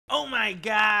my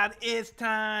god, it's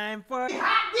time for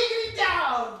hot diggity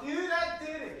down, dude. I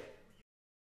did it.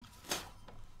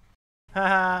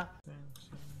 Haha.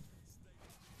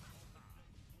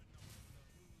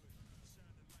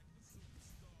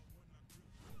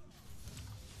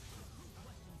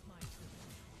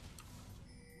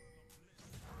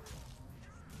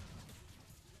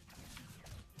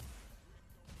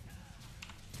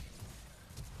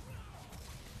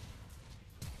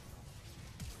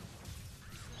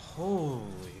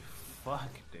 Holy fuck,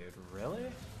 dude, really?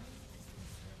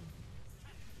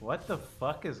 What the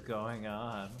fuck is going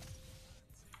on?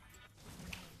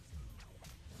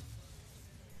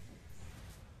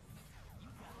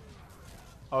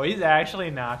 Oh, he's actually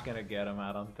not gonna get him,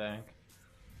 I don't think.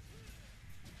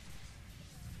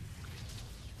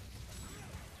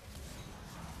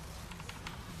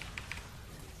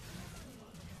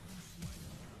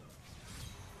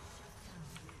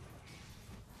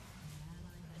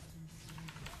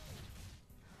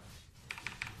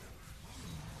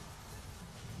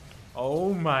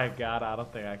 Oh my god, I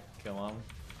don't think I can kill him.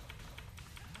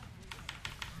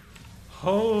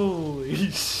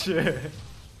 Holy shit.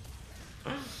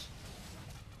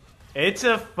 It's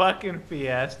a fucking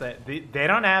fiesta. They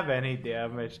don't have any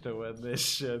damage to win this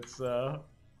shit, so.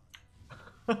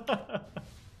 The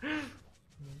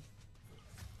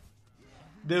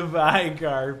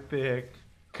Vanguard pick.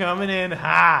 Coming in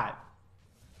hot.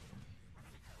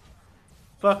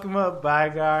 Fuck him up,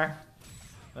 Vygar.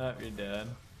 Oh, you're dead.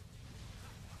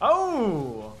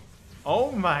 Oh!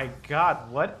 Oh my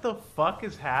god, what the fuck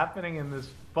is happening in this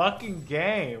fucking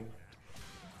game?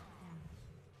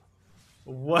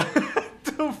 What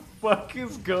the fuck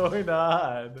is going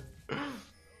on?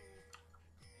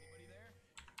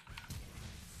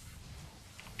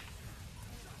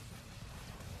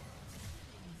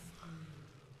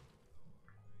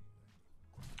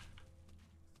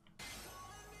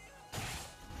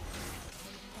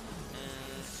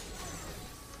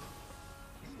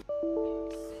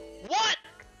 What?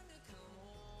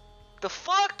 The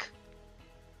fuck?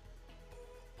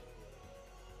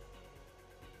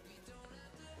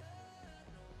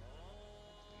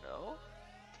 No?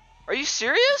 Are you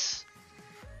serious?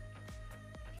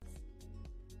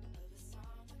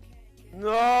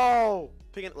 No!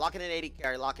 Lock in an 80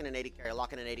 carry, lock in an 80 carry,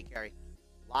 lock in an 80 carry.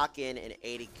 Lock in an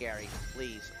 80 carry,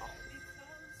 please. Oh.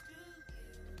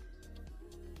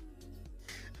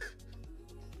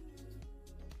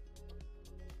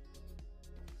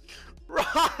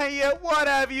 Riot, what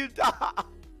have you done?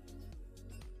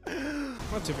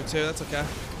 Not 2 for 2, that's okay.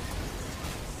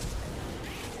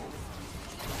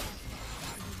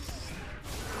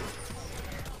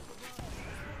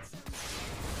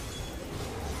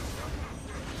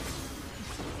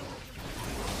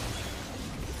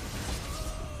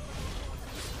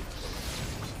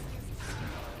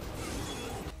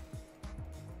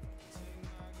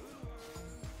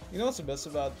 You know what's the best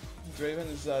about Draven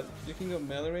is that you can go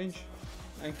melee range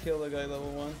and kill a guy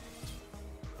level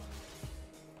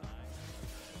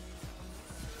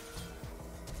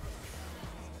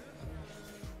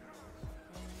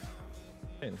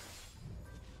 1.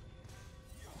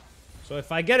 So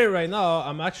if I get it right now,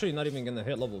 I'm actually not even gonna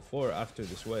hit level 4 after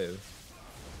this wave.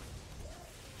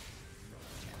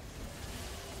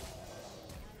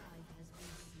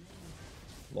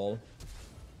 Lol.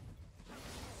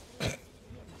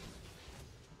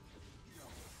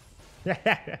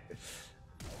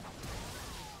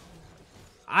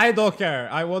 I don't care.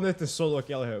 I wanted to solo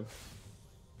kill him.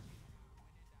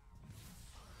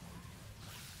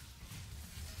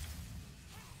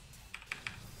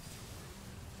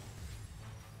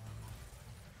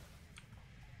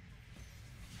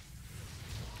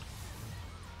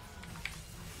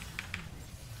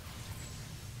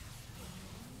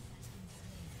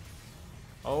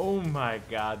 Oh my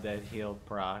god, that heal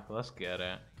proc. Let's get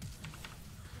it.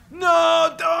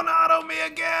 No, don't auto me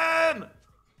again!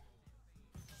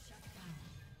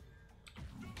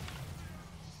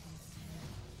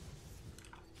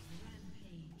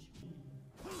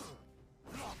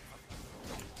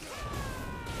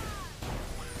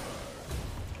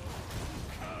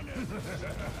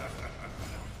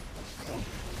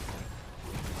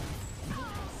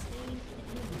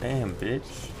 Damn, bitch.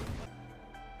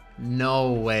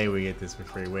 No way we get this for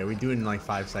free. Wait, we do it in like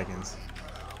 5 seconds.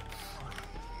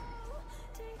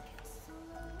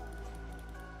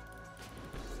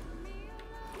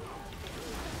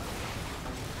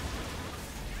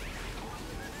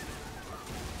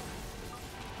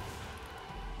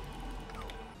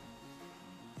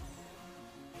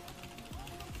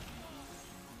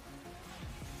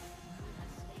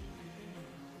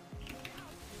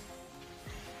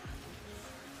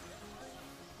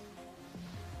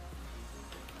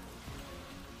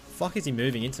 fuck is he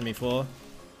moving into me for?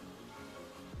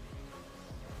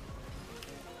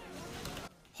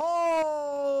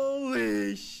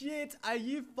 Holy shit, are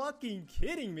you fucking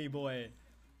kidding me, boy?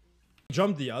 He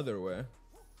jumped the other way.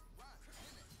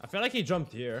 I feel like he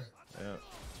jumped here. Yeah.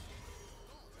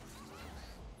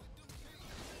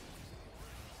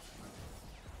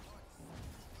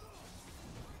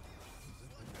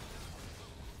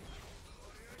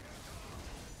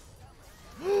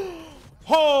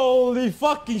 Holy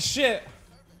fucking shit!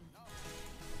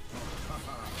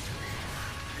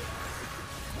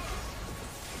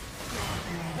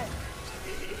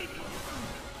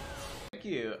 Thank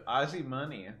you, Aussie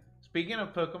Money. Speaking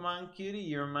of Pokemon, cutie,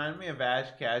 you remind me of Ash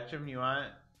Ketchum. You want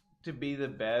to be the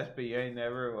best, but you ain't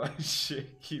never was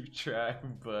shit. Keep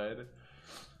trying, bud.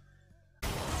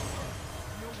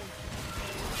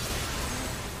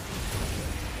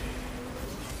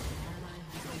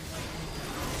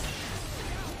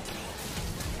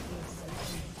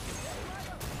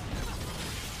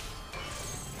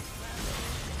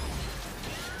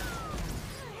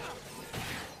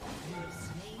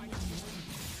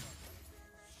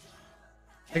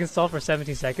 I can stall for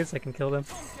 17 seconds, I can kill them.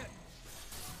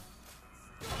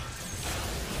 I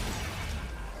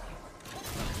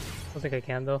don't think I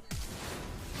can though.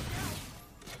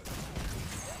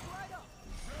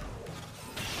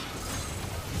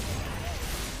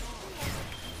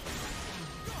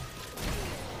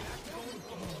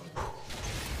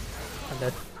 I'm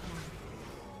dead.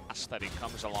 That he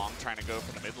comes along trying to go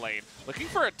for the mid lane. Looking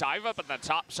for a dive up on the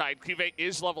top side. KayPea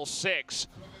is level 6.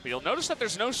 But you'll notice that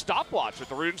there's no stopwatch with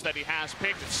the runes that he has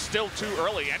picked. It's still too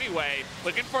early anyway.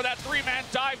 Looking for that 3-man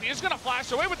dive. He is going to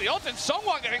flash away with the ult, and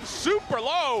Sungwon getting super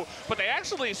low. But they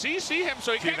actually CC him,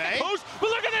 so he can't get close. But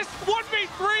look at this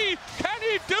 1v3. Can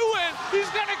he do it? He's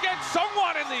going to get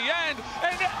Sungwon in the end.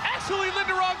 And actually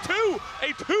Linderong too.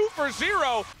 A 2 for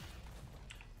 0.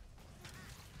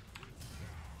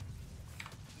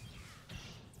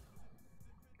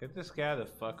 Get this guy the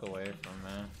fuck away from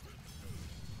me.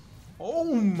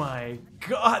 Oh my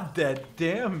god, that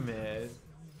damage!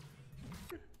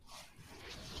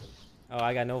 Oh,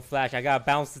 I got no flash. I gotta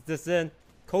bounce this in.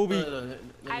 Kobe.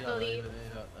 I believe.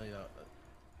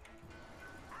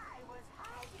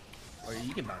 Or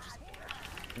you can bounce.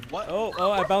 What?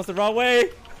 Oh, I bounced the wrong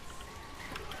way.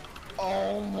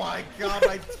 Oh my god,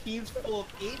 my team's full of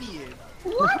idiots.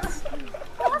 What?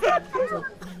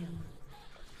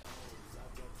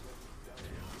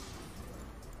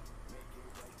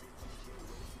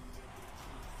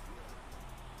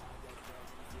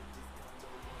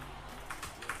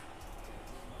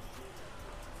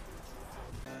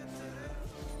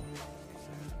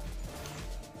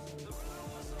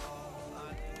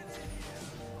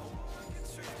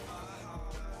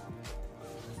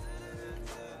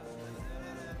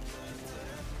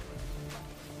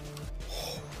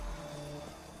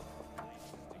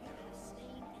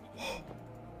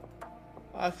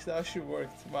 That actually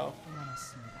worked. Wow.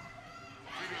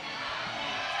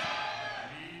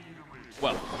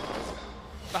 Well,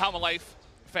 the How Life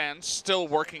fans still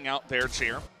working out their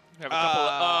cheer. We have a couple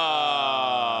of,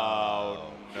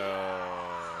 oh no.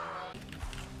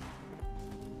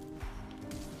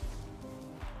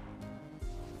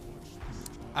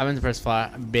 I went to press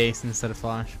base instead of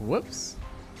flash. Whoops.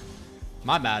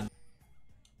 My bad.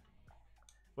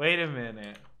 Wait a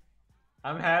minute.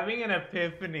 I'm having an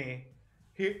epiphany.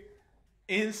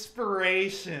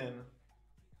 Inspiration.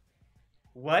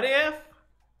 What if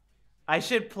I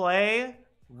should play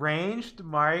ranged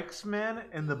marksman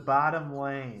in the bottom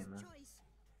lane?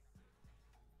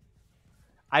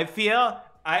 I feel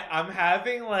I'm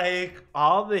having like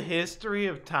all the history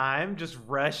of time just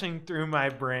rushing through my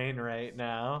brain right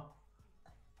now.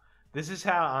 This is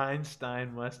how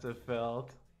Einstein must have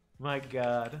felt. My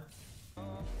god.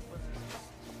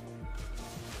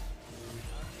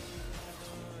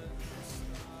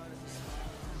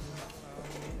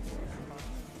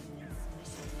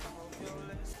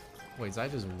 Wait, Zai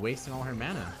just wasting all her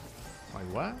mana. Like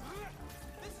what?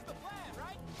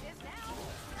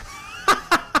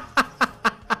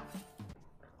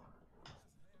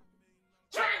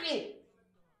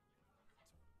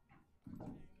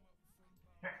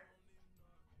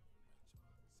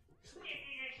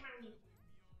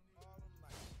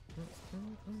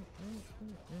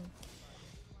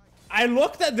 I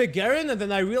looked at the Garen and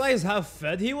then I realized how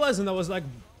fed he was and I was like,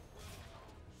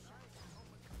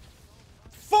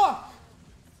 fuck!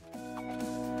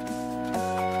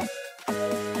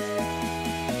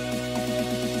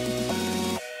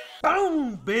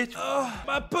 Boom, bitch!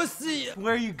 My pussy!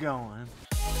 Where are you going?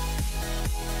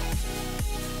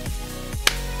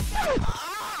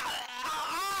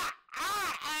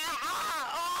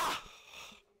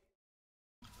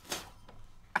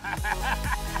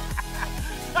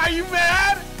 you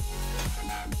mad?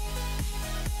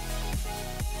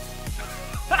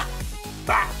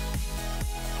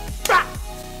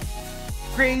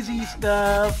 Crazy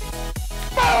stuff.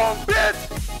 Boom, bitch!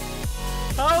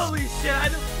 Holy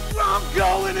shit, I'm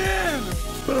going in!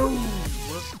 Boom!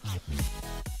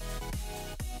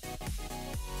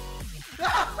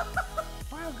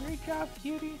 Wow, great job,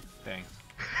 cutie. Thanks.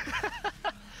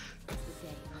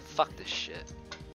 Fuck this shit.